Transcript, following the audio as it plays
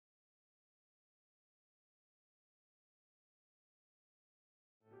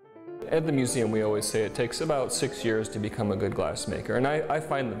At the museum we always say it takes about 6 years to become a good glassmaker, and I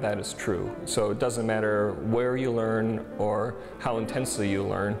find that that is true. So it doesn't matter where you learn or how intensely you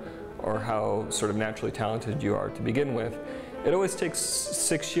learn or how sort of naturally talented you are to begin with. It always takes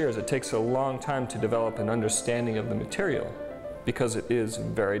 6 years. It takes a long time to develop an understanding of the material because it is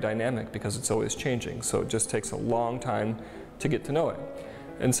very dynamic, because it's always changing. So it just takes a long time to get to know it.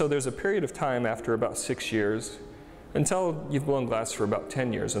 And so there's a period of time after about 6 years until you've blown glass for about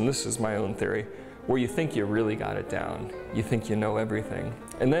 10 years, and this is my own theory, where you think you really got it down. You think you know everything.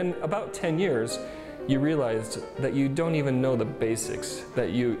 And then about 10 years, you realize that you don't even know the basics,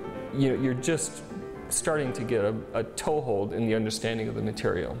 that you're just starting to get a toehold in the understanding of the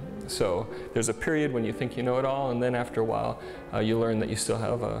material. So there's a period when you think you know it all, and then after a while, you learn that you still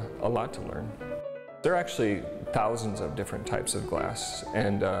have a lot to learn. There are actually thousands of different types of glass,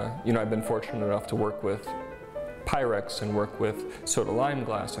 and I've been fortunate enough to work with Pyrex and work with soda lime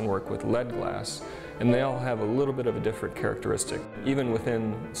glass and work with lead glass, and they all have a little bit of a different characteristic. Even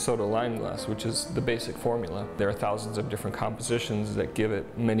within soda lime glass, which is the basic formula, there are thousands of different compositions that give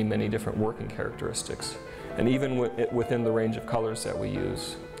it many, many different working characteristics. And even within the range of colors that we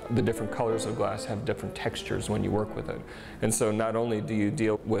use, the different colors of glass have different textures when you work with it. And so not only do you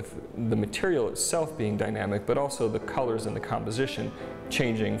deal with the material itself being dynamic, but also the colors and the composition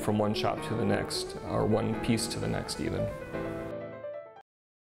changing from one shop to the next, or one piece to the next even.